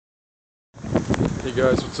Hey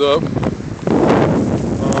guys, what's up?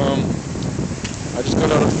 I just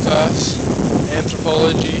got out of class,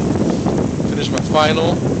 anthropology, finished my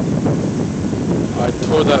final. I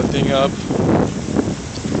tore that thing up.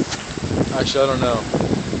 Actually, I don't know.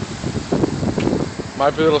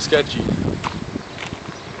 Might be a little sketchy.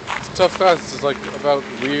 It's a tough class. It's like about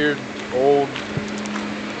weird, old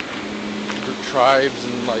tribes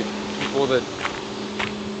and like people that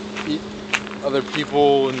eat other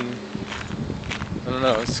people, and I don't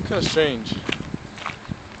know. It's kind of strange.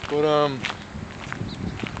 But I'm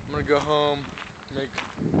gonna go home,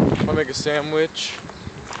 I'll make a sandwich,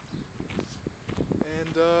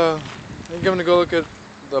 and I think I'm gonna go look at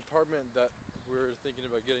the apartment that we're thinking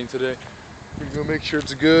about getting today. We're gonna go make sure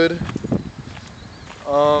it's good,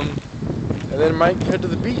 and then might head to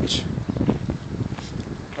the beach.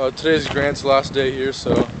 Today's Grant's last day here,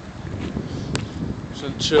 so just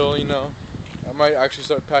gonna chill, you know. I might actually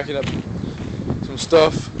start packing up some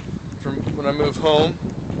stuff from when I move home.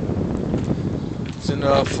 It's in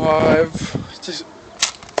 5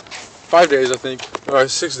 days, I think, or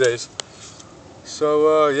 6 days.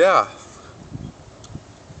 So yeah,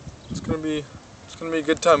 it's gonna be a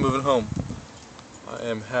good time moving home. I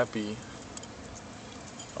am happy.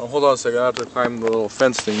 Oh, hold on a second. I have to climb the little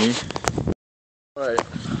fence thingy. All right.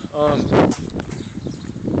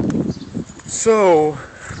 So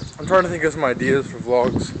I'm trying to think of some ideas for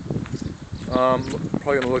vlogs.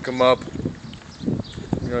 Probably gonna look them up.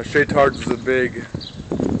 You know, Shay Tards is a big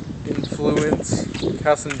influence.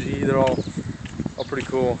 Cass and G, they're all pretty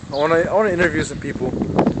cool. I wanna interview some people.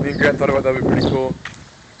 Me and Grant thought about that would be pretty cool,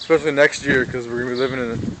 especially next year, because we're gonna be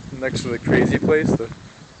living next to the Crazy place, the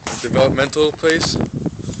developmental place.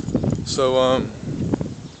 So I'll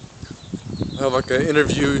have like an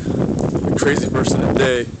interview a crazy person a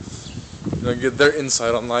day, you know, get their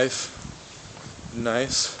insight on life.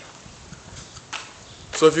 Nice.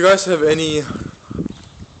 So if you guys have any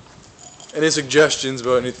suggestions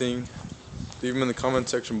about anything, leave them in the comment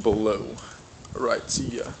section below. Alright,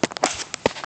 see ya.